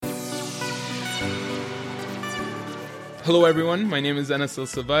Hello everyone, my name is Anas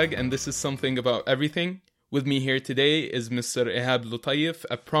Al-Savag and this is Something About Everything. With me here today is Mr. Ihab Lutayef,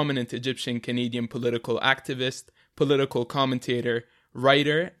 a prominent Egyptian-Canadian political activist, political commentator,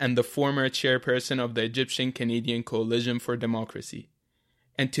 writer, and the former chairperson of the Egyptian-Canadian Coalition for Democracy.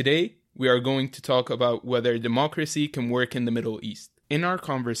 And today, we are going to talk about whether democracy can work in the Middle East. In our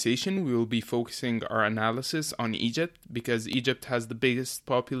conversation, we will be focusing our analysis on Egypt because Egypt has the biggest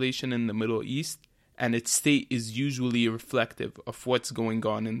population in the Middle East and its state is usually reflective of what's going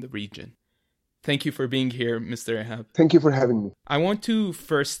on in the region. Thank you for being here, Mr. Ihab. Thank you for having me. I want to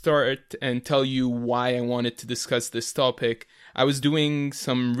first start and tell you why I wanted to discuss this topic. I was doing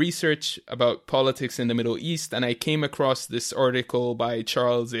some research about politics in the Middle East and I came across this article by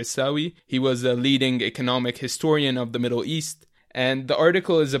Charles Essawi. He was a leading economic historian of the Middle East. And the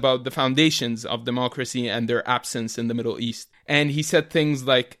article is about the foundations of democracy and their absence in the Middle East. And he said things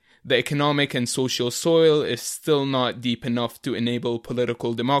like, the economic and social soil is still not deep enough to enable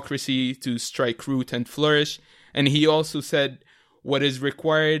political democracy to strike root and flourish. And he also said, what is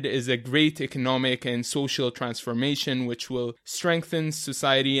required is a great economic and social transformation which will strengthen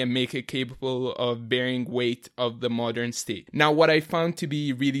society and make it capable of bearing weight of the modern state. Now, what I found to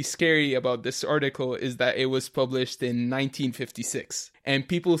be really scary about this article is that it was published in 1956, and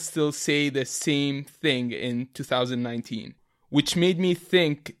people still say the same thing in 2019. Which made me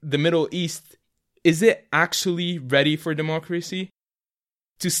think the Middle East, is it actually ready for democracy?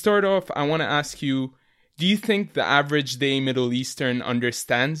 To start off, I want to ask you, do you think the average day Middle Eastern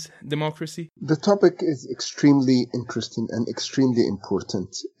understands democracy? The topic is extremely interesting and extremely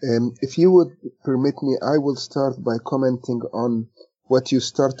important. If you would permit me, I will start by commenting on what you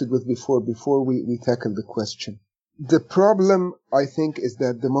started with before we tackle the question. The problem, I think, is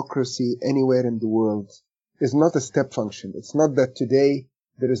that democracy anywhere in the world is not a step function. It's not that today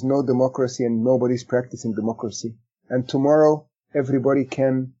there is no democracy and nobody's practicing democracy. And tomorrow everybody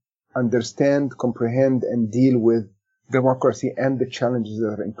can understand, comprehend, and deal with democracy and the challenges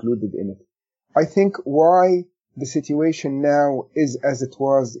that are included in it. I think why the situation now is as it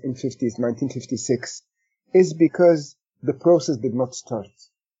was in 1956, is because the process did not start.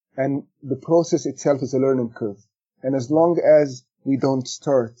 And the process itself is a learning curve. And as long as we don't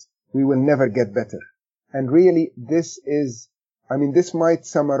start, we will never get better. And really, this might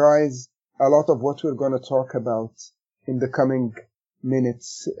summarize a lot of what we're going to talk about in the coming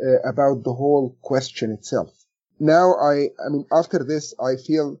minutes about the whole question itself. Now, after this, I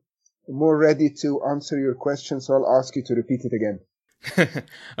feel more ready to answer your question, so I'll ask you to repeat it again.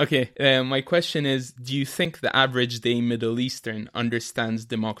 Okay, my question is, do you think the average day Middle Eastern understands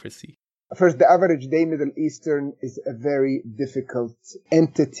democracy? First, the average day Middle Eastern is a very difficult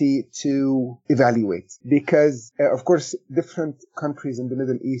entity to evaluate because, of course, different countries in the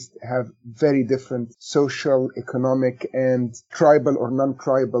Middle East have very different social, economic, and tribal or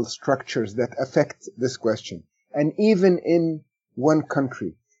non-tribal structures that affect this question. And even in one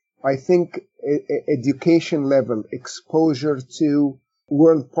country, I think education level, exposure to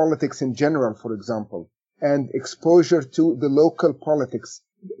world politics in general, for example, and exposure to the local politics,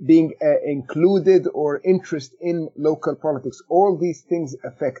 being included or interest in local politics. All these things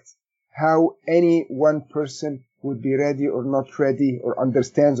affect how any one person would be ready or not ready or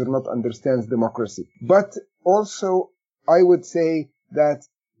understands or not understands democracy. But also, I would say that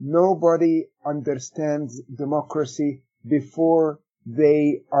nobody understands democracy before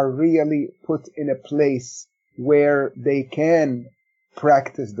they are really put in a place where they can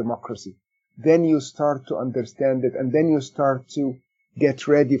practice democracy. Then you start to understand it, and then you start to get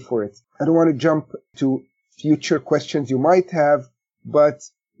ready for it. I don't want to jump to future questions you might have, but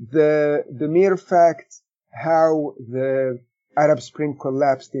the mere fact how the Arab Spring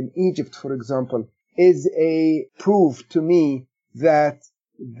collapsed in Egypt, for example, is a proof to me that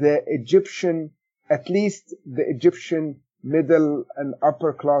the Egyptian, at least the Egyptian middle and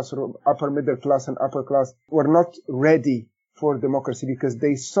upper class or upper middle class and upper class were not ready for democracy because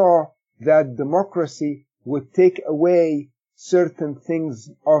they saw that democracy would take away certain things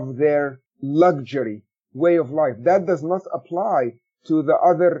of their luxury way of life. That does not apply to the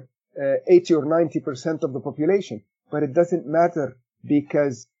other 80 or 90% of the population. But it doesn't matter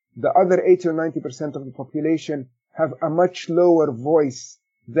because the other 80 or 90% of the population have a much lower voice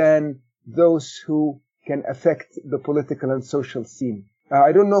than those who can affect the political and social scene.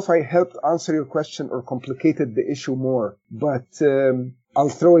 I don't know if I helped answer your question or complicated the issue more, but I'll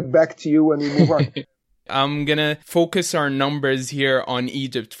throw it back to you when we move on. I'm going to focus our numbers here on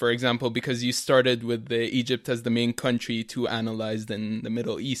Egypt, for example, because you started with Egypt as the main country to analyze in the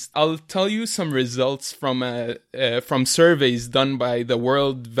Middle East. I'll tell you some results from surveys done by the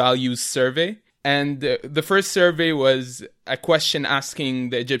World Values Survey. And the first survey was a question asking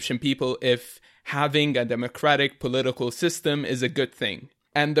the Egyptian people if having a democratic political system is a good thing.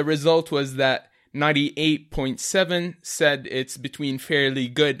 And the result was that 98.7 said it's between fairly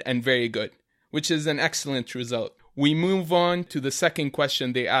good and very good, which is an excellent result. We move on to the second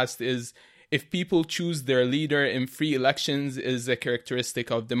question they asked is if people choose their leader in free elections is a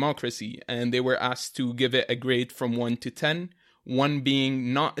characteristic of democracy. And they were asked to give it a grade from 1 to 10, 1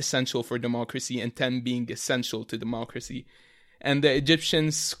 being not essential for democracy and 10 being essential to democracy. And the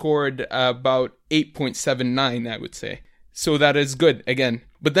Egyptians scored about 8.79, I would say. So that is good, again.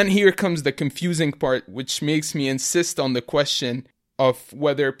 But then here comes the confusing part, which makes me insist on the question of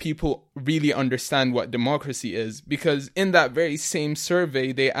whether people really understand what democracy is. Because in that very same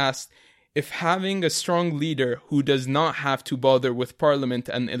survey, they asked if having a strong leader who does not have to bother with parliament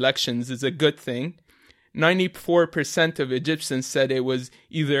and elections is a good thing. 94% of Egyptians said it was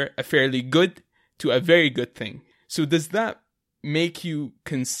either a fairly good to a very good thing. So does that make you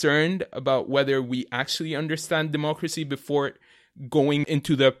concerned about whether we actually understand democracy before going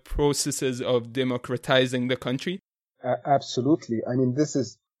into the processes of democratizing the country? Absolutely. I mean, this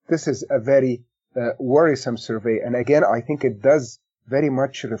is a very worrisome survey. And again, I think it does very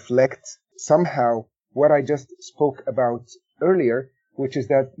much reflect somehow what I just spoke about earlier, which is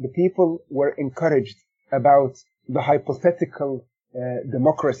that the people were encouraged about the hypothetical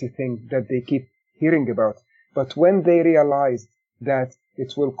democracy thing that they keep hearing about. But when they realized that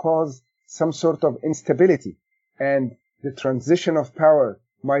it will cause some sort of instability and the transition of power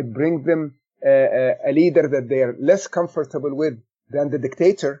might bring them a leader that they are less comfortable with than the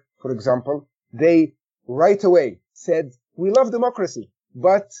dictator, for example, they right away said, we love democracy,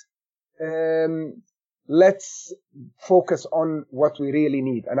 but let's focus on what we really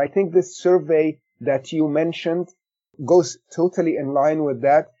need. And I think this survey that you mentioned goes totally in line with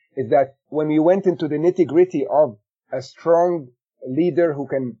that, is that when we went into the nitty-gritty of a strong leader who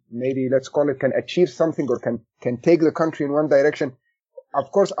can maybe, let's call it, can achieve something or can take the country in one direction,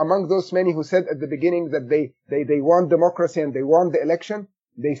 of course, among those many who said at the beginning that they want democracy and they want the election,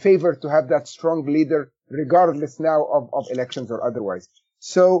 they favor to have that strong leader regardless now of elections or otherwise.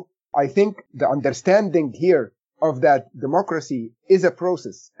 So I think the understanding here of that democracy is a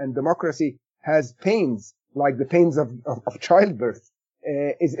process and democracy has pains like the pains of childbirth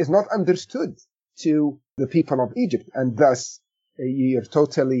is not understood to the people of Egypt. And thus you're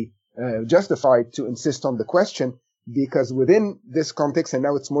totally justified to insist on the question, because within this context, and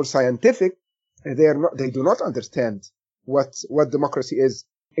now it's more scientific, they do not understand what democracy is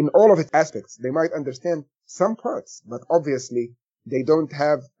in all of its aspects. They might understand some parts, but obviously they don't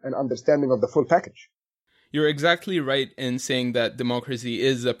have an understanding of the full package. You're exactly right in saying that democracy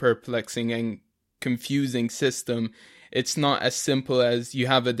is a perplexing and confusing system. It's not as simple as you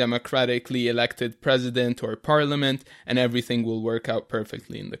have a democratically elected president or parliament and everything will work out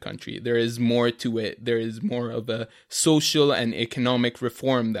perfectly in the country. There is more to it. There is more of a social and economic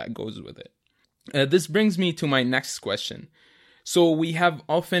reform that goes with it. This brings me to my next question. So we have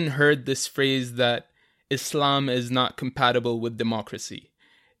often heard this phrase that Islam is not compatible with democracy.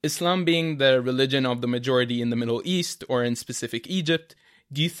 Islam being the religion of the majority in the Middle East or in specific Egypt,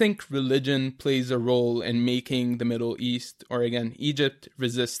 do you think religion plays a role in making the Middle East, or again, Egypt,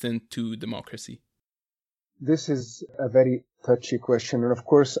 resistant to democracy? This is a very touchy question. And of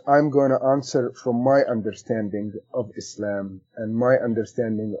course, I'm going to answer from my understanding of Islam and my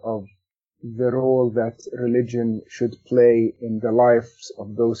understanding of the role that religion should play in the lives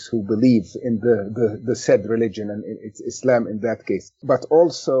of those who believe in the said religion, and it's Islam in that case. But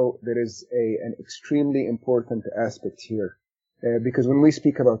also there is an extremely important aspect here. Because when we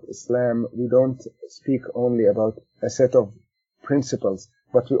speak about Islam, we don't speak only about a set of principles,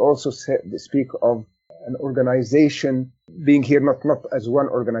 but we also speak of an organization being here not as one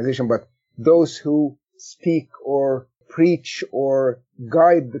organization, but those who speak or preach or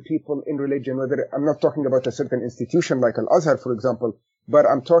guide the people in religion. Whether I'm not talking about a certain institution like Al-Azhar, for example, but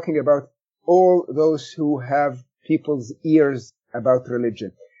I'm talking about all those who have people's ears about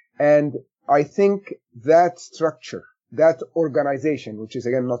religion. And I think that structure, that organization, which is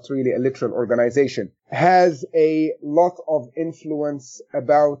again not really a literal organization, has a lot of influence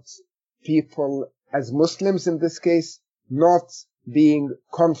about people as Muslims in this case not being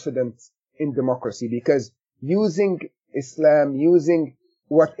confident in democracy, because using Islam, using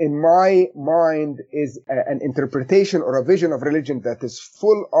what in my mind is an interpretation or a vision of religion that is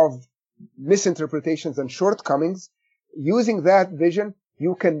full of misinterpretations and shortcomings, using that vision,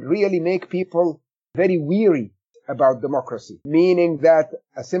 you can really make people very weary about democracy. Meaning that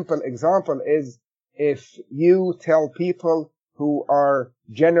a simple example is if you tell people who are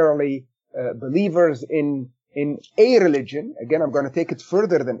generally believers in a religion, again, I'm going to take it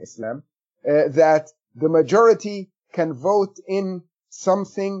further than Islam, that the majority can vote in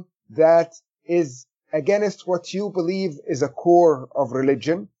something that is against what you believe is a core of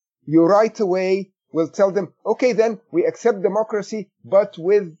religion, you right away will tell them, okay, then we accept democracy, but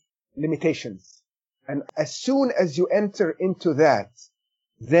with limitations. And as soon as you enter into that,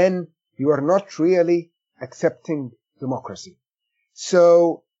 then you are not really accepting democracy.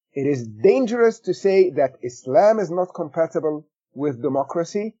 So it is dangerous to say that Islam is not compatible with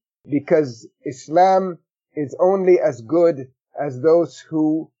democracy, because Islam is only as good as those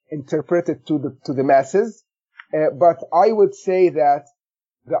who interpret it to the masses. But I would say that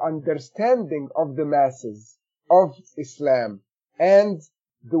the understanding of the masses of Islam and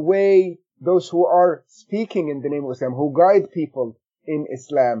the way those who are speaking in the name of Islam, who guide people in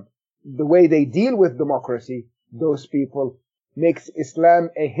Islam, the way they deal with democracy, those people makes Islam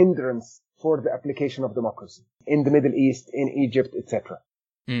a hindrance for the application of democracy in the Middle East, in Egypt, etc.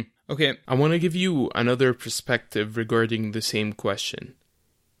 Okay, I want to give you another perspective regarding the same question.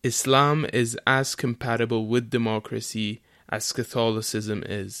 Islam is as compatible with democracy as Catholicism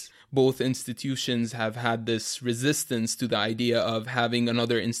is. Both institutions have had this resistance to the idea of having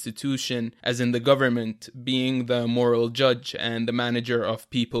another institution, as in the government, being the moral judge and the manager of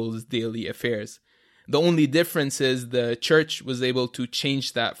people's daily affairs. The only difference is the church was able to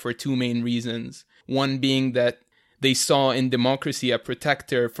change that for two main reasons. One being that they saw in democracy a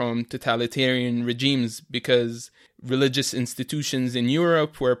protector from totalitarian regimes, because religious institutions in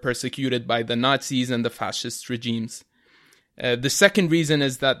Europe were persecuted by the Nazis and the fascist regimes. The second reason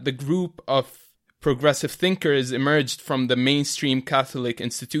is that the group of progressive thinkers emerged from the mainstream Catholic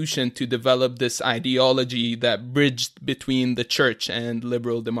institution to develop this ideology that bridged between the church and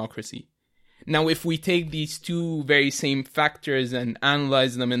liberal democracy. Now, if we take these two very same factors and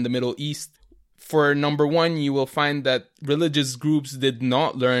analyze them in the Middle East, for number one, you will find that religious groups did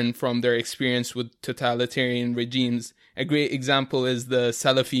not learn from their experience with totalitarian regimes. A great example is the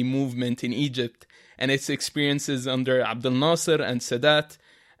Salafi movement in Egypt and its experiences under Abdel Nasser and Sadat.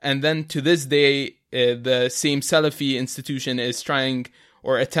 And then to this day, the same Salafi institution is trying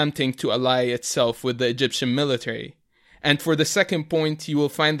or attempting to ally itself with the Egyptian military. And for the second point, you will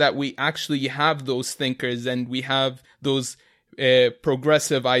find that we actually have those thinkers and we have those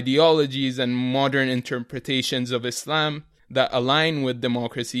progressive ideologies and modern interpretations of Islam that align with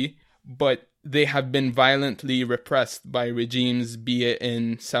democracy, but they have been violently repressed by regimes, be it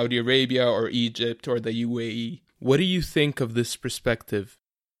in Saudi Arabia or Egypt or the UAE. What do you think of this perspective?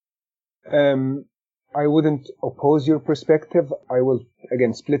 I wouldn't oppose your perspective. I will,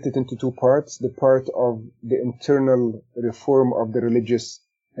 again, split it into two parts. The part of the internal reform of the religious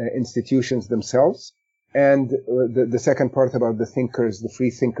institutions themselves, and the second part about the thinkers, the free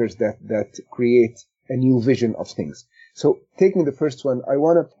thinkers that create a new vision of things. So taking the first one,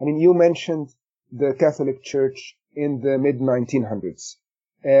 you mentioned the Catholic Church in the mid-1900s.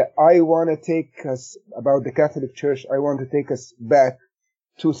 I want to take us, about the Catholic Church, I want to take us back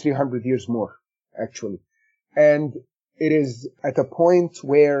 200-300 years more, actually. And it is at a point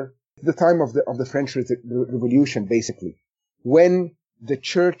where, the time of the French Revolution, basically, when the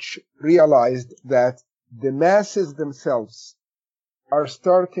church realized that the masses themselves are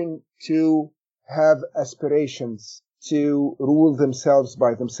starting to have aspirations to rule themselves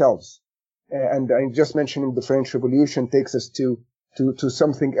by themselves. And I'm just mentioning the French Revolution takes us to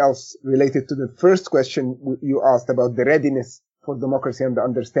something else related to the first question you asked about the readiness for democracy and the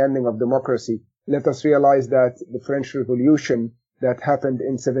understanding of democracy. Let us realize that the French Revolution that happened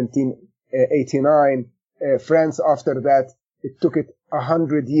in 1789, France after that, it took it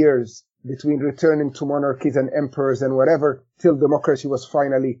 100 years between returning to monarchies and emperors and whatever, till democracy was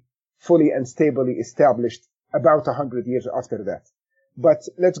finally fully and stably established about 100 years after that. But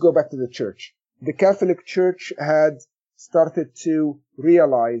let's go back to the church. The Catholic Church had started to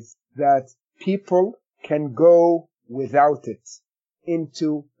realize that people can go without it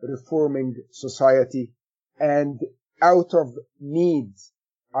into reforming society, and out of need,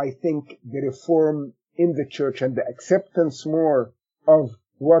 I think the reform in the church and the acceptance more of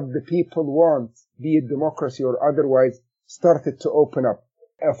what the people want, be it democracy or otherwise, started to open up.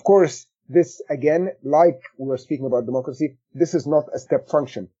 Of course, this again, like we were speaking about democracy, this is not a step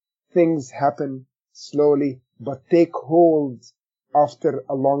function. Things happen slowly, but take hold after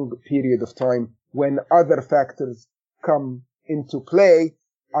a long period of time when other factors come into play.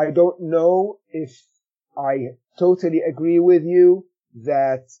 I don't know if I totally agree with you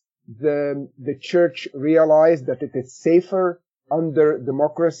that the church realized that it is safer under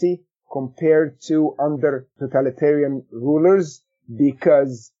democracy compared to under totalitarian rulers,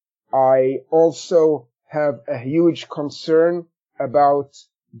 because I also have a huge concern about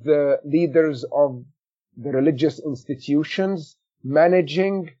the leaders of the religious institutions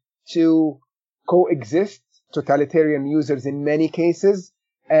managing to coexist, totalitarian users in many cases,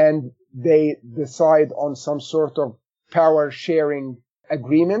 and they decide on some sort of power sharing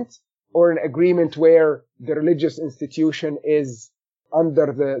agreement, or an agreement where the religious institution is under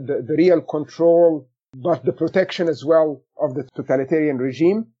the real control, but the protection as well of the totalitarian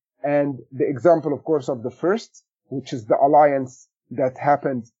regime. And the example, of course, of the first, which is the alliance that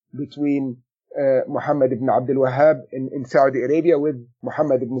happened between Muhammad ibn Abdul Wahhab in Saudi Arabia with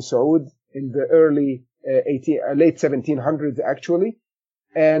Muhammad ibn Saud in the late 1700s, actually.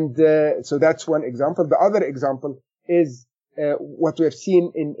 And so that's one example. The other example is what we have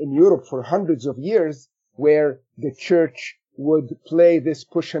seen in Europe for hundreds of years, where the church would play this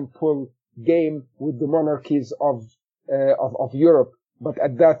push and pull game with the monarchies of Europe. But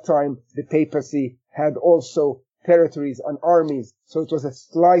at that time, the papacy had also territories and armies. So it was a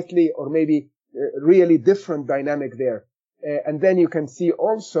slightly or maybe really different dynamic there. And then you can see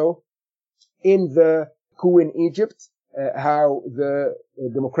also in the coup in Egypt, how the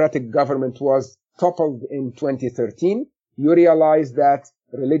democratic government was toppled in 2013. You realize that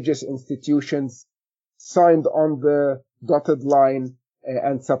religious institutions signed on the dotted line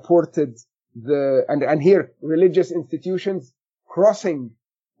and supported and here religious institutions crossing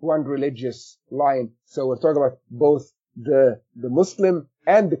one religious line. So we're talking about both the Muslim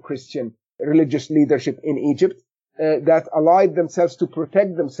and the Christian religious leadership in Egypt that allied themselves to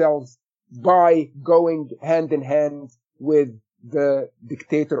protect themselves by going hand in hand with the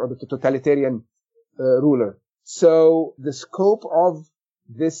dictator or the totalitarian ruler. So the scope of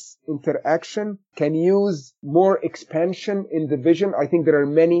this interaction can use more expansion in the vision. I think there are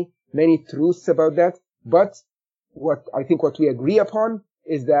many truths about that. But what we agree upon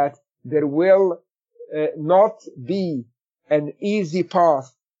is that there will not be an easy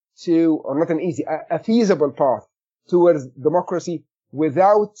path a feasible path towards democracy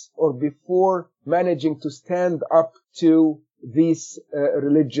without or before managing to stand up to these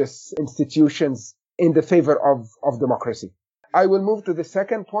religious institutions in the favor of democracy. I will move to the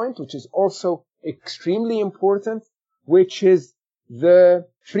second point, which is also extremely important, which is the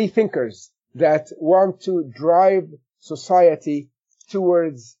free thinkers that want to drive society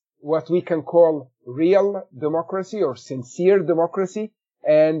towards what we can call real democracy or sincere democracy.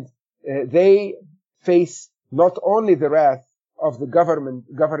 And they face not only the wrath of the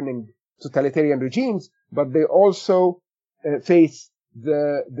governing totalitarian regimes, but they also face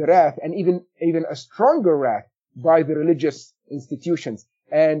the wrath and even a stronger wrath by the religious institutions.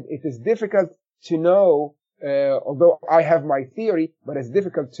 And it is difficult to know, although I have my theory, but it's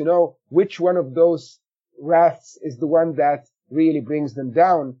difficult to know which one of those wraths is the one that really brings them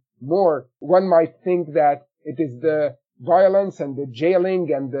down more. One might think that it is the violence and the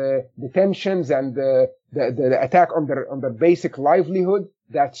jailing and the detentions and the attack on their basic livelihood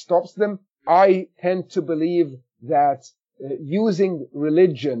that stops them. I tend to believe that using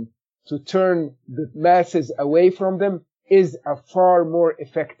religion to turn the masses away from them is a far more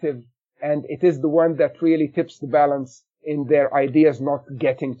effective, and it is the one that really tips the balance in their ideas not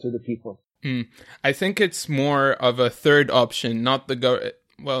getting to the people. I think it's more of a third option, not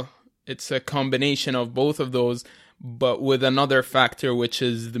it's a combination of both of those, but with another factor, which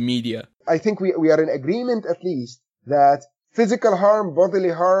is the media. I think we are in agreement, at least, that physical harm,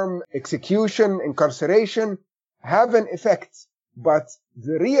 bodily harm, execution, incarceration have an effect, but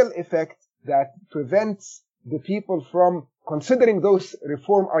the real effect that prevents the people from considering those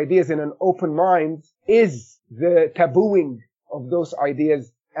reform ideas in an open mind is the tabooing of those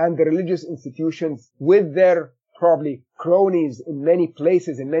ideas, and the religious institutions with their probably cronies in many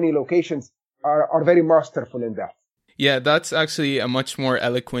places, in many locations, are very masterful in that. Yeah, that's actually a much more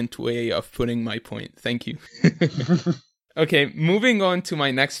eloquent way of putting my point. Thank you. Okay, moving on to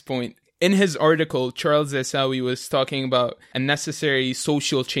my next point. In his article, Charles Essawi was talking about a necessary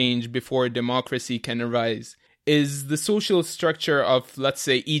social change before democracy can arise. Is the social structure of, let's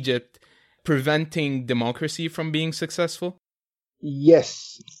say, Egypt preventing democracy from being successful?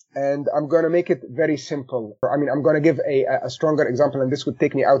 Yes, and I'm going to make it very simple. I'm going to give a stronger example, and this would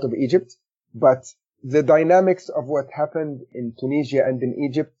take me out of Egypt, but the dynamics of what happened in Tunisia and in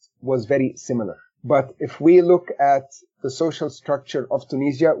Egypt was very similar. But if we look at the social structure of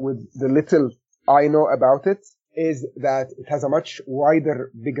Tunisia with the little I know about it, is that it has a much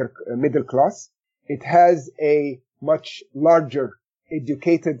wider, bigger middle class. It has a much larger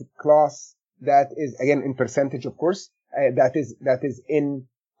educated class that is, again, in percentage, of course, that is in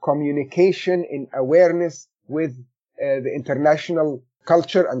communication, in awareness with the international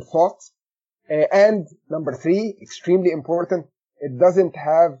culture and thought. And number three, extremely important, it doesn't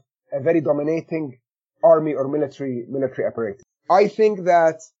have a very dominating army or military apparatus. I think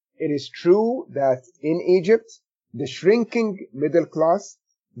that it is true that in Egypt, the shrinking middle class,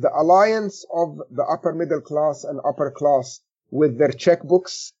 the alliance of the upper middle class and upper class with their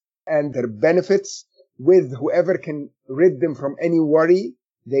checkbooks and their benefits, with whoever can rid them from any worry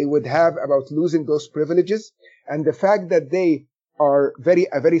they would have about losing those privileges, and the fact that they are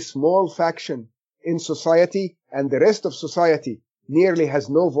a very small faction in society and the rest of society nearly has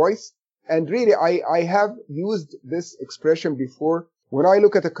no voice. And really, I have used this expression before. When I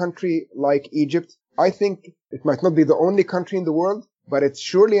look at a country like Egypt, I think it might not be the only country in the world, but it's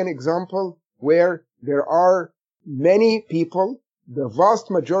surely an example where there are many people, the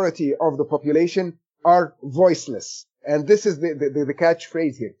vast majority of the population are voiceless. And this is the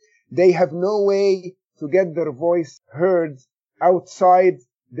catchphrase here. They have no way to get their voice heard outside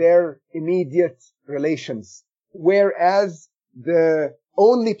their immediate relations. Whereas the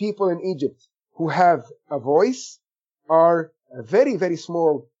only people in Egypt who have a voice are a very, very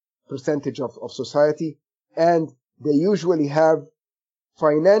small percentage of society, and they usually have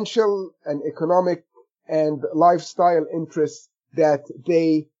financial and economic and lifestyle interests that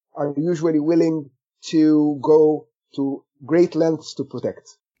they are usually willing to go to great lengths to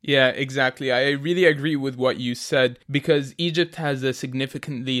protect. Yeah, exactly. I really agree with what you said, because Egypt has a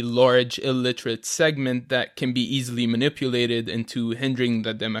significantly large illiterate segment that can be easily manipulated into hindering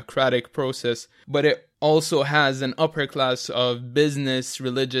the democratic process, but it also has an upper class of business,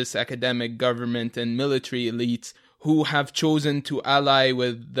 religious, academic, government, and military elites who have chosen to ally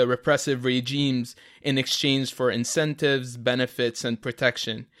with the repressive regimes in exchange for incentives, benefits, and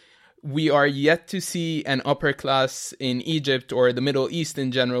protection. We are yet to see an upper class in Egypt or the Middle East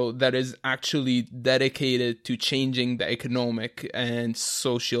in general that is actually dedicated to changing the economic and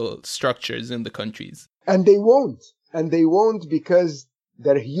social structures in the countries. And they won't. And they won't because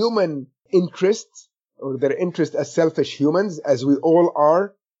their human interest, or their interest as selfish humans, as we all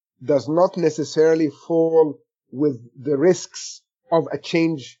are, does not necessarily fall with the risks of a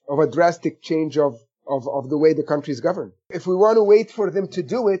change, of a drastic change of the way the country is governed. If we want to wait for them to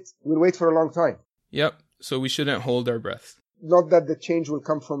do it, we'll wait for a long time. Yep. So we shouldn't hold our breath. Not that the change will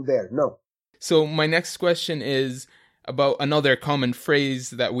come from there. No. So my next question is about another common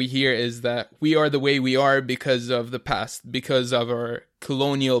phrase that we hear is that we are the way we are because of the past, because of our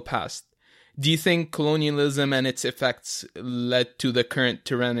colonial past. Do you think colonialism and its effects led to the current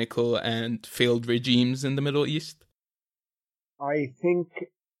tyrannical and failed regimes in the Middle East? I think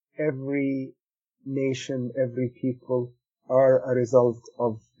every nation, every people are a result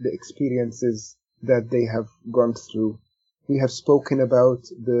of the experiences that they have gone through. We have spoken about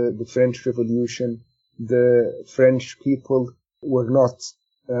the French Revolution. The French people were not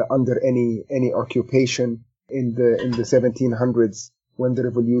under any occupation in the 1700s when the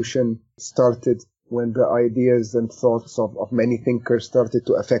revolution started, when the ideas and thoughts of many thinkers started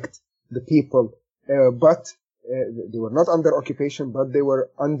to affect the people. But they were not under occupation, but they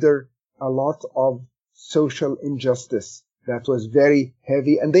were under a lot of social injustice that was very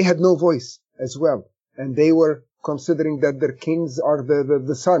heavy, and they had no voice as well. And they were considering that their kings are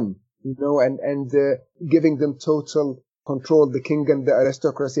the sun, and giving them total control. The king and the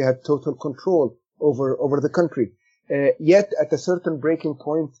aristocracy had total control over the country. Yet at a certain breaking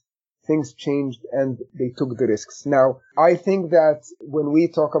point, things changed and they took the risks. Now, I think that when we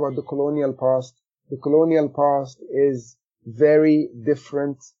talk about the colonial past is very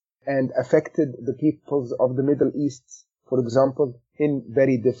different and affected the peoples of the Middle East, for example, in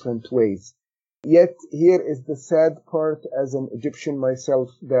very different ways. Yet here is the sad part as an Egyptian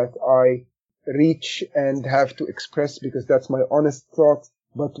myself that I reach and have to express, because that's my honest thought,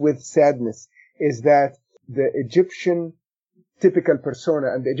 but with sadness, is that the Egyptian typical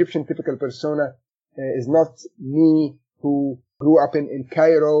persona, and the Egyptian typical persona is not me who grew up in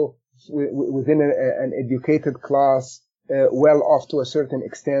Cairo within an educated class, well off to a certain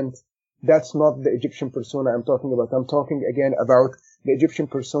extent. That's not the Egyptian persona I'm talking about. I'm talking again about the Egyptian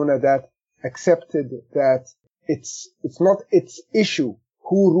persona that accepted that it's not its issue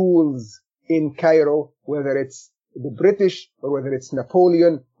who rules in Cairo, whether it's the British or whether it's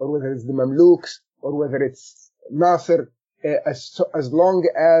Napoleon or whether it's the Mamluks or whether it's Nasser, as long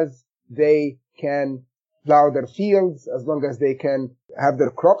as they can plow their fields, as long as they can have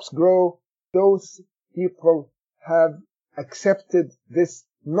their crops grow. Those people have accepted this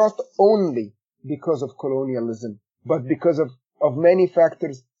not only because of colonialism, but because of many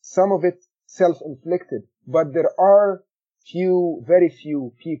factors, some of it self-inflicted. But there are very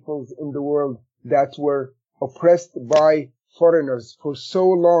few peoples in the world that were oppressed by foreigners for so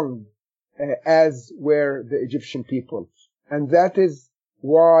long as were the Egyptian people. And that is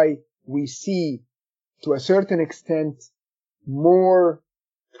why we see, to a certain extent, more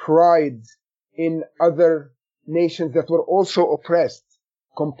pride in other nations that were also oppressed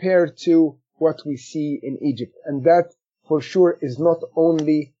compared to what we see in Egypt. And that, for sure, is not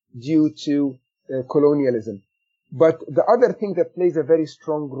only due to colonialism. But the other thing that plays a very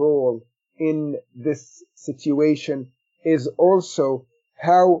strong role in this situation is also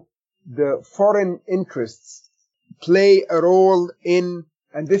how the foreign interests play a role in,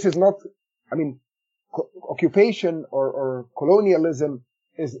 and this is not, occupation or colonialism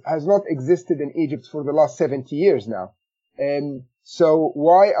has not existed in Egypt for the last 70 years now. And so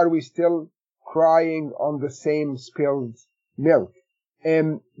why are we still crying on the same spilled milk?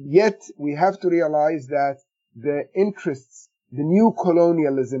 And yet we have to realize that the interests, the new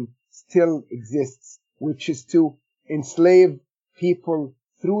colonialism still exists, which is to enslave people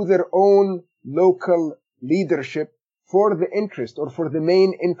through their own local leadership for the interest or for the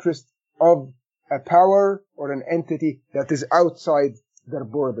main interest of a power or an entity that is outside their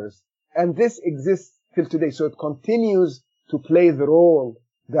borders. And this exists till today. So it continues to play the role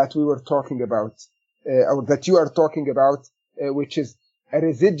that we were talking about, or that you are talking about, which is a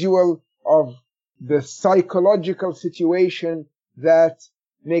residual of the psychological situation that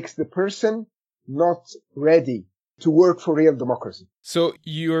makes the person not ready to work for real democracy. So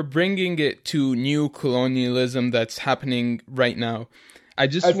you're bringing it to new colonialism that's happening right now. I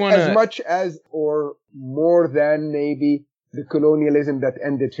just want to... As much as or more than maybe the colonialism that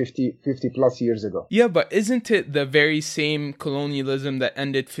ended 50 plus years ago. Yeah, but isn't it the very same colonialism that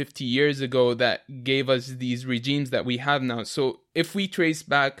ended 50 years ago that gave us these regimes that we have now? So if we trace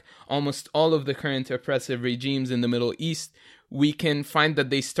back almost all of the current oppressive regimes in the Middle East, we can find that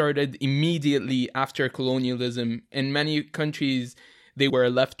they started immediately after colonialism. In many countries, they were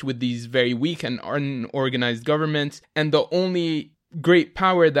left with these very weak and unorganized governments, and the only great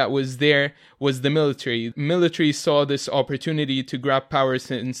power that was there was the military. Military saw this opportunity to grab power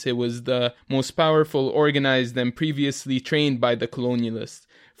since it was the most powerful, organized, and previously trained by the colonialists.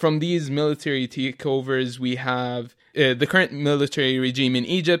 From these military takeovers, we have the current military regime in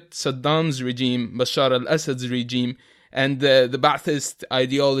Egypt, Saddam's regime, Bashar al-Assad's regime, and the Ba'athist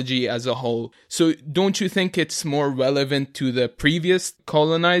ideology as a whole. So don't you think it's more relevant to the previous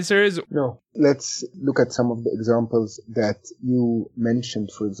colonizers? No. Let's look at some of the examples that you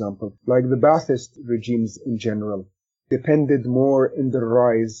mentioned, for example. Like the Ba'athist regimes in general depended more in their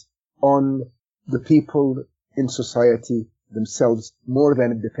rise on the people in society themselves more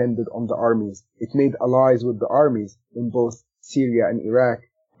than it depended on the armies. It made allies with the armies in both Syria and Iraq,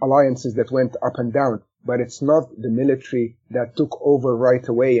 alliances that went up and down. But it's not the military that took over right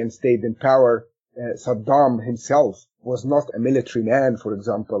away and stayed in power. Saddam himself was not a military man, for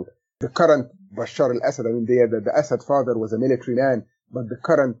example. The current Bashar al-Assad, the Assad father was a military man, but the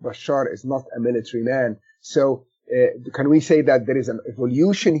current Bashar is not a military man. So can we say that there is an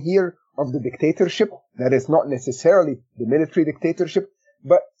evolution here of the dictatorship that is not necessarily the military dictatorship?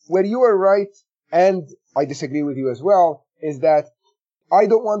 But where you are right, and I disagree with you as well, is that I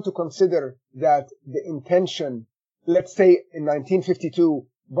don't want to consider that the intention, let's say in 1952,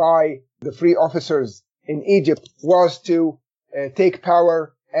 by the free officers in Egypt was to take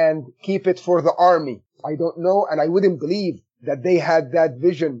power and keep it for the army. I don't know, and I wouldn't believe that they had that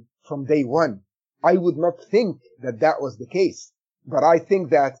vision from day one. I would not think that that was the case. But I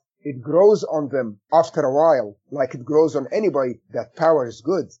think that it grows on them after a while, like it grows on anybody, that power is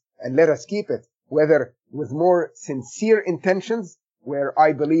good, and let us keep it, whether with more sincere intentions, where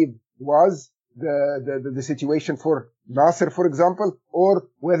I believe was the situation for Nasser, for example, or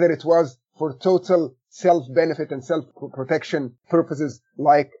whether it was for total self-benefit and self-protection purposes,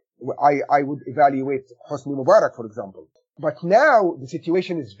 like I would evaluate Hosni Mubarak, for example. But now the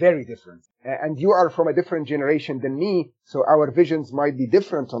situation is very different. And you are from a different generation than me, so our visions might be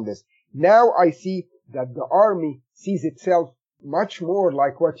different on this. Now I see that the army sees itself much more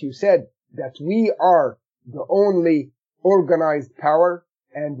like what you said, that we are the only organized power,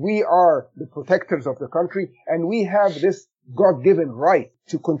 and we are the protectors of the country, and we have this God-given right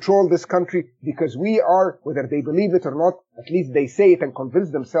to control this country because we are, whether they believe it or not, at least they say it and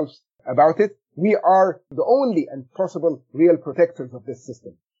convince themselves about it, we are the only and possible real protectors of this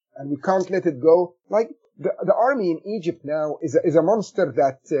system. And we can't let it go. Like the army in Egypt now is a monster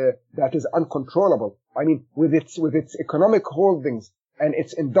that is uncontrollable. I mean, with its economic holdings and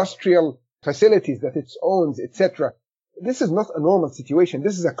its industrial facilities that it owns, etc. This is not a normal situation.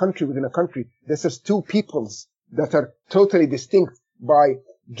 This is a country within a country. This is two peoples that are totally distinct by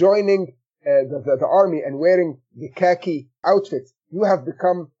joining the army and wearing the khaki outfit, you have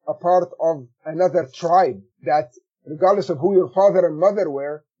become a part of another tribe that, regardless of who your father and mother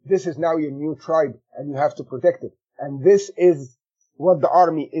were, this is now your new tribe and you have to protect it. And this is what the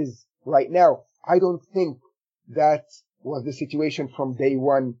army is right now. I don't think that was the situation from day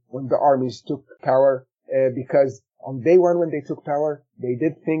one when the armies took power, because on day one when they took power, they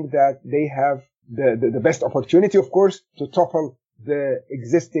did think that they have the best opportunity, of course, to topple the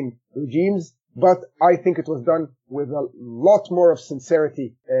existing regimes. But I think it was done with a lot more of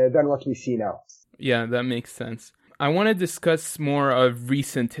sincerity than what we see now. Yeah, that makes sense. I want to discuss more of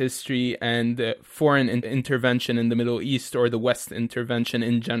recent history and foreign intervention in the Middle East, or the West intervention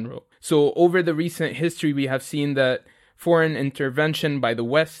in general. So over the recent history, we have seen that foreign intervention by the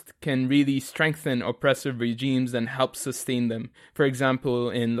West can really strengthen oppressive regimes and help sustain them. For example,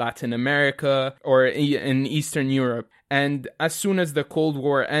 in Latin America or in Eastern Europe. And as soon as the Cold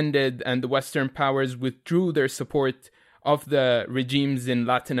War ended and the Western powers withdrew their support of the regimes in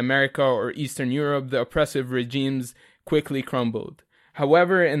Latin America or Eastern Europe, the oppressive regimes quickly crumbled.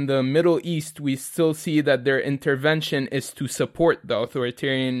 However, in the Middle East, we still see that their intervention is to support the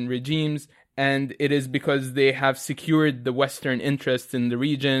authoritarian regimes, and it is because they have secured the Western interests in the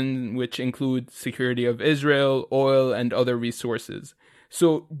region, which include security of Israel, oil, and other resources.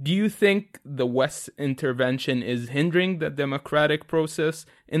 So, do you think the West's intervention is hindering the democratic process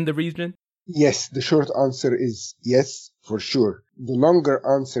in the region? Yes, the short answer is yes, for sure. The longer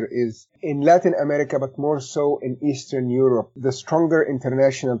answer is in Latin America, but more so in Eastern Europe, the stronger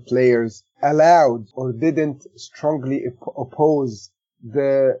international players allowed or didn't strongly oppose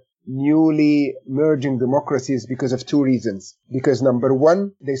the newly merging democracies because of two reasons. Because number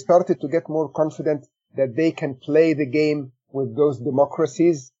one, they started to get more confident that they can play the game with those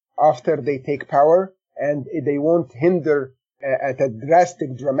democracies after they take power, and they won't hinder at a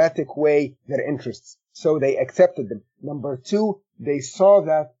drastic, dramatic way their interests. So they accepted them. Number two, they saw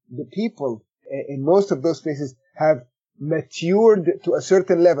that the people in most of those places have matured to a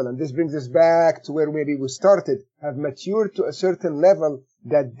certain level, and this brings us back to where maybe we started, have matured to a certain level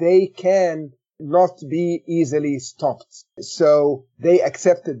that they can not be easily stopped. So they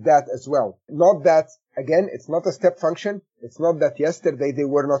accepted that as well. Not that, again, it's not a step function. It's not that yesterday they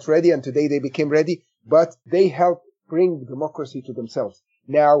were not ready and today they became ready, but they helped bring democracy to themselves.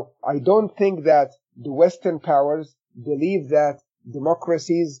 Now, I don't think that the Western powers believe that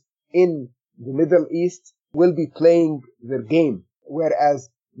democracies in the Middle East will be playing their game, whereas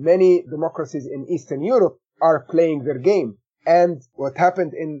many democracies in Eastern Europe are playing their game. And what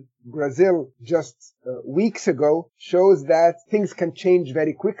happened in Brazil just weeks ago shows that things can change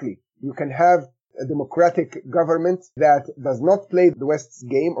very quickly. You can have a democratic government that does not play the West's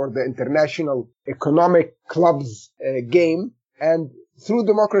game or the international economic club's game. And through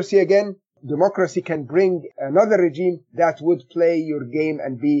democracy again, democracy can bring another regime that would play your game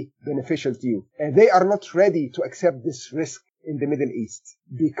and be beneficial to you. And they are not ready to accept this risk in the Middle East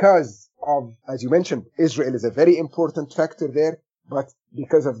because of, as you mentioned, Israel is a very important factor there, but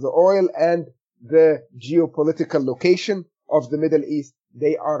because of the oil and the geopolitical location of the Middle East,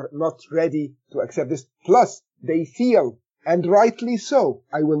 they are not ready to accept this. Plus, they feel, and rightly so,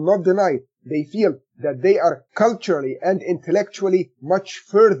 I will not deny it, they feel that they are culturally and intellectually much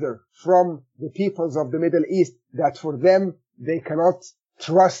further from the peoples of the Middle East, that for them, they cannot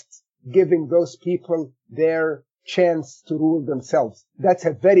trust giving those people their chance to rule themselves. That's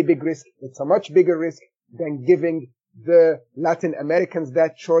a very big risk. It's a much bigger risk than giving the Latin Americans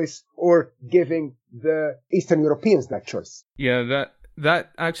that choice or giving the Eastern Europeans that choice. Yeah,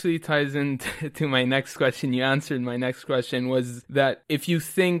 that actually ties into my next question. You answered my next question, was that if you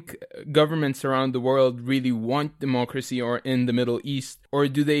think governments around the world really want democracy or in the Middle East, or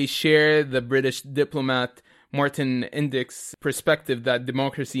do they share the British diplomat Martin Indyck's perspective that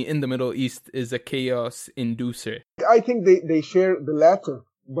democracy in the Middle East is a chaos inducer? I think they share the latter,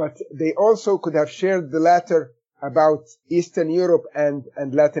 but they also could have shared the latter about Eastern Europe and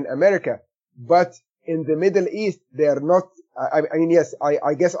Latin America. But in the Middle East, they are not, I mean, yes,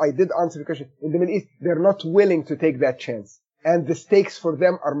 I guess I did answer the question. In the Middle East, they're not willing to take that chance. And the stakes for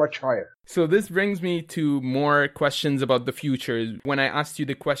them are much higher. So this brings me to more questions about the future. When I asked you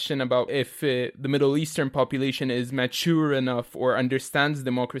the question about if the Middle Eastern population is mature enough or understands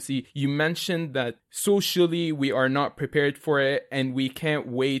democracy, you mentioned that socially we are not prepared for it and we can't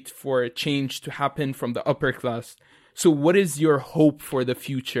wait for change to happen from the upper class. So what is your hope for the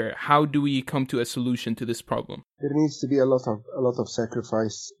future? How do we come to a solution to this problem? There needs to be a lot of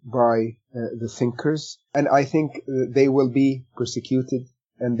sacrifice by the thinkers, and I think they will be persecuted,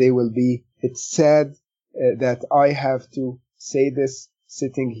 and they will be. It's sad that I have to say this.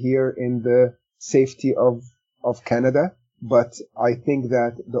 sitting here in the safety of Canada. But I think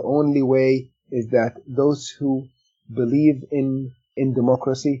that the only way is that those who believe in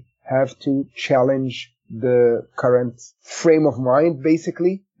democracy have to challenge the current frame of mind,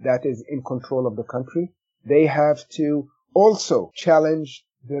 basically, that is in control of the country. They have to also challenge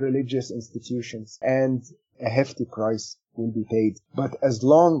the religious institutions, and a hefty price will be paid. But as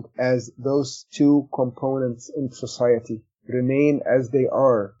long as those two components in society remain as they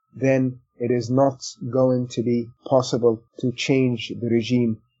are, then it is not going to be possible to change the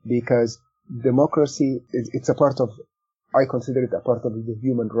regime, because democracy, it's a part of, I consider it a part of the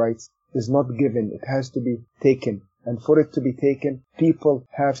human rights, is not given. It has to be taken. And for it to be taken, people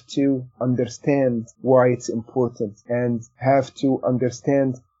have to understand why it's important and have to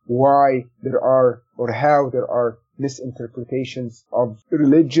understand why there are, or how there are, misinterpretations of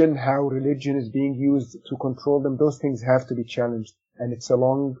religion, how religion is being used to control them. Those things have to be challenged. And it's a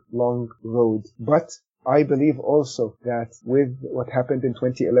long, long road. But I believe also that with what happened in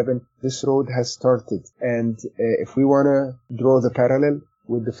 2011, this road has started. And if we want to draw the parallel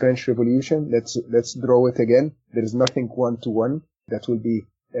with the French Revolution, let's draw it again. There is nothing one-to-one that will be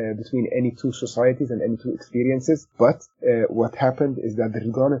between any two societies and any two experiences. But what happened is that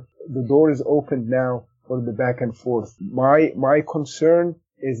the door is opened now for the back and forth. My concern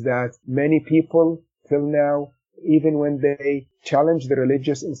is that many people till now, even when they challenge the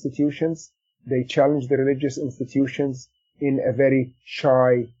religious institutions, they challenge the religious institutions in a very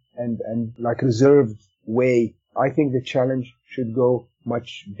shy and like reserved way. I think the challenge should go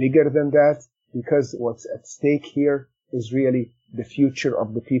much bigger than that, because what's at stake here is really the future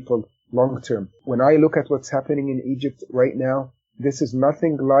of the people long term. When I look at what's happening in Egypt right now, this is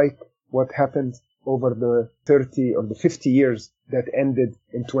nothing like what happened over the 30 or the 50 years that ended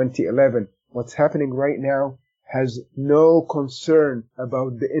in 2011. What's happening right now has no concern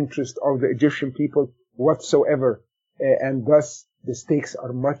about the interest of the Egyptian people whatsoever. And thus the stakes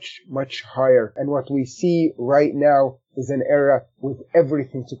are much, much higher. And what we see right now is an era with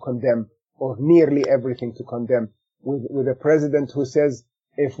everything to condemn, or nearly everything to condemn, with a president who says,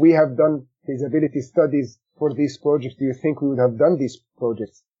 if we have done feasibility studies for these projects, do you think we would have done these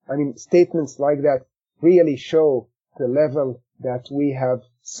projects? I mean, statements like that really show the level that we have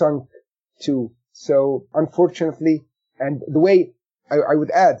sunk to. So unfortunately, and the way, I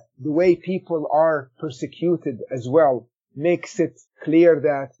would add, the way people are persecuted as well makes it clear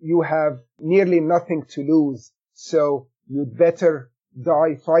that you have nearly nothing to lose. So you'd better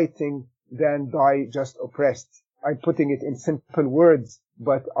die fighting than die just oppressed. I'm putting it in simple words,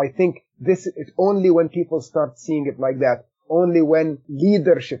 but I think this is only when people start seeing it like that, only when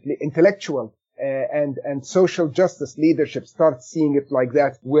leadership, intellectual and social justice leadership start seeing it like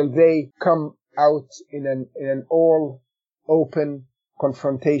that, will they come out in an all open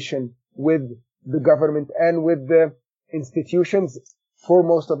confrontation with the government and with the institutions,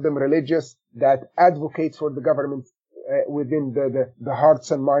 foremost of them religious, that advocate for the government within the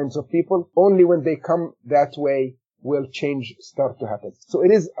hearts and minds of people. Only when they come that way will change start to happen. So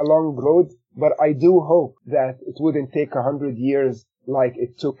it is a long road, but I do hope that it wouldn't take 100 years like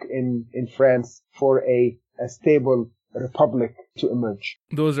it took in France for a stable republic to emerge.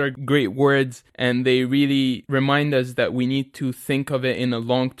 Those are great words, and they really remind us that we need to think of it in a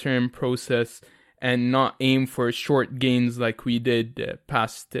long-term process and not aim for short gains like we did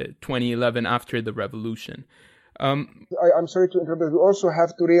past 2011 after the revolution. I'm sorry to interrupt. We also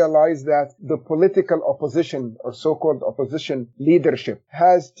have to realize that the political opposition, or so-called opposition leadership,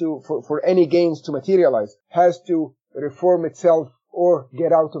 has to, for any gains to materialize, has to reform itself or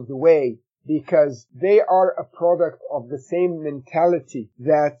get out of the way, because they are a product of the same mentality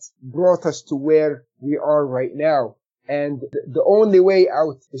that brought us to where we are right now. And the only way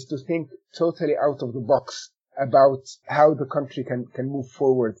out is to think totally out of the box about how the country can move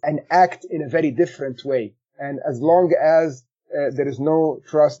forward and act in a very different way. And as long as there is no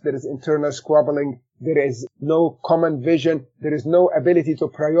trust, there is internal squabbling, there is no common vision, there is no ability to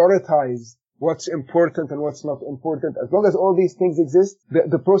prioritize what's important and what's not important. As long as all these things exist,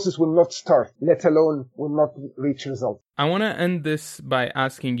 the process will not start, let alone will not reach results. I want to end this by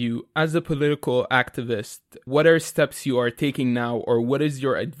asking you, as a political activist, what are steps you are taking now, or what is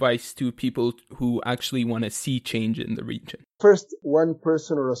your advice to people who actually want to see change in the region? First, one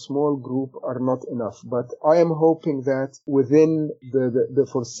person or a small group are not enough, but I am hoping that within the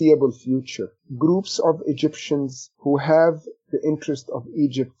foreseeable future, groups of Egyptians who have the interest of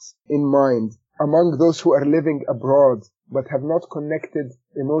Egypt in mind, among those who are living abroad but have not connected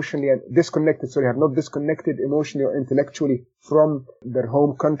emotionally and have not disconnected emotionally or intellectually from their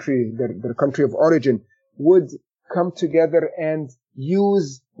home country, their country of origin, would come together and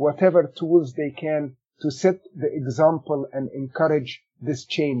use whatever tools they can to set the example and encourage this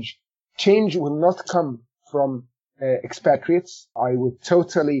change. Change will not come from expatriates. I would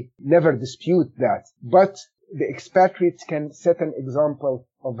totally never dispute that. But the expatriates can set an example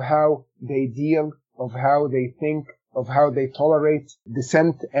of how they deal, of how they think, of how they tolerate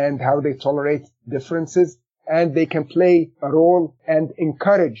dissent and how they tolerate differences. And they can play a role and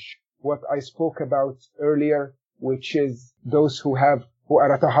encourage what I spoke about earlier, which is those who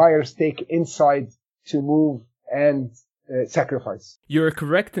are at a higher stake inside to move and sacrifice. You're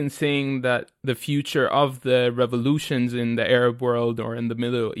correct in saying that the future of the revolutions in the Arab world or in the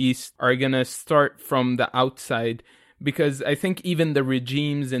Middle East are going to start from the outside, because I think even the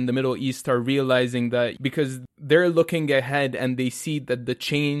regimes in the Middle East are realizing that, because they're looking ahead and they see that the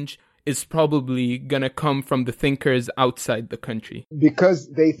change is probably going to come from the thinkers outside the country.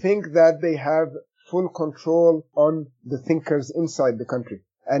 Because they think that they have full control on the thinkers inside the country.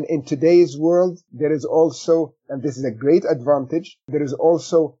 And in today's world, there is also, and this is a great advantage, there is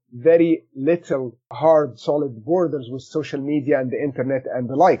also very little hard, solid borders with social media and the internet and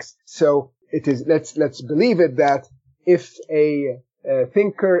the likes. So it is, let's believe it, that if a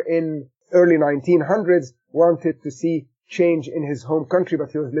thinker in early 1900s wanted to see change in his home country,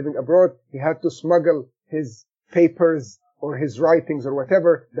 but he was living abroad, he had to smuggle his papers or his writings or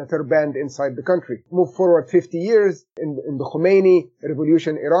whatever that are banned inside the country. Move forward 50 years in the Khomeini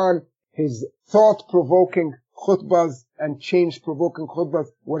revolution in Iran, his thought-provoking khutbahs and change-provoking khutbahs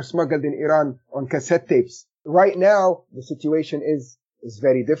were smuggled in Iran on cassette tapes. Right now, the situation is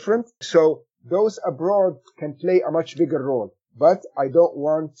very different. So those abroad can play a much bigger role. But I don't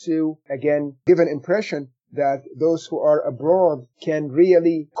want to, again, give an impression that those who are abroad can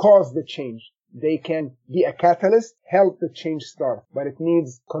really cause the change. They can be a catalyst, help the change start, but it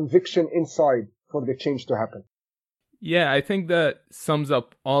needs conviction inside for the change to happen. Yeah, I think that sums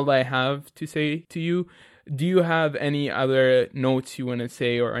up all I have to say to you. Do you have any other notes you want to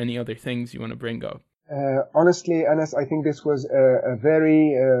say or any other things you want to bring up? Honestly, Anas, I think this was a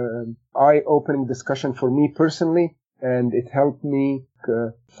very eye-opening discussion for me personally, and it helped me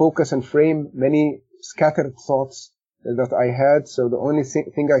focus and frame many scattered thoughts that I had. So the only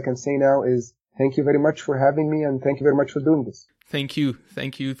thing I can say now is thank you very much for having me, and thank you very much for doing this. Thank you.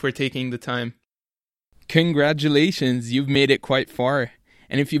 Thank you for taking the time. Congratulations, you've made it quite far.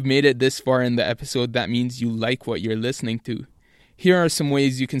 And if you've made it this far in the episode, that means you like what you're listening to. Here are some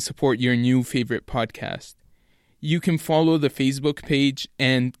ways you can support your new favorite podcast. You can follow the Facebook page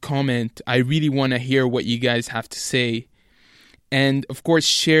and comment. I really want to hear what you guys have to say. And of course,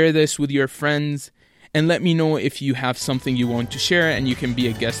 share this with your friends. And let me know if you have something you want to share and you can be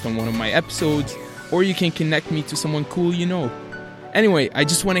a guest on one of my episodes, or you can connect me to someone cool you know. Anyway, I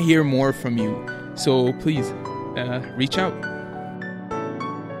just want to hear more from you. So please, reach out.